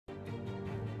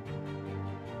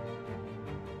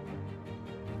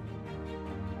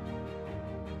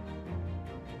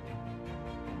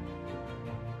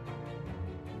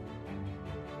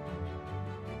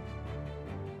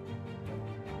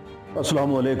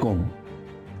Assalamu alaikum.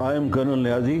 I am Colonel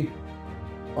Niazi.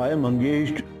 I am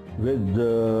engaged with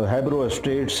HABRO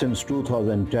Estate since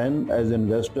 2010 as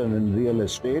investor in real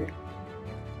estate.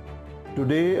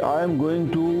 Today I am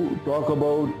going to talk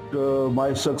about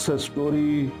my success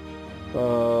story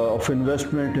of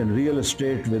investment in real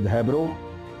estate with HABRO.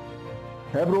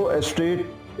 HABRO Estate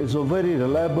is a very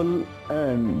reliable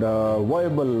and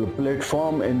viable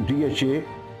platform in DHA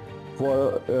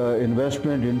for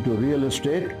investment into real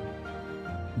estate.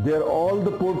 They're all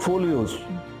the portfolios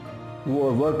who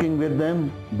are working with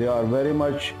them, they are very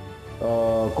much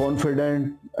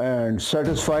confident and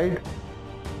satisfied.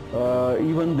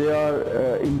 Even they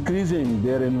are increasing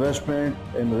their investment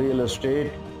in real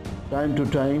estate time to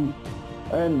time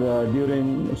and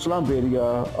during slump area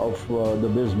of the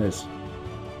business.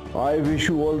 I wish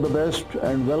you all the best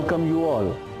and welcome you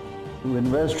all to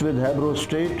invest with HABRO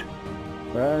Estate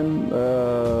and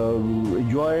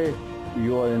enjoy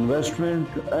your investment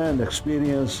and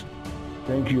experience.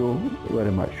 Thank you very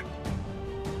much.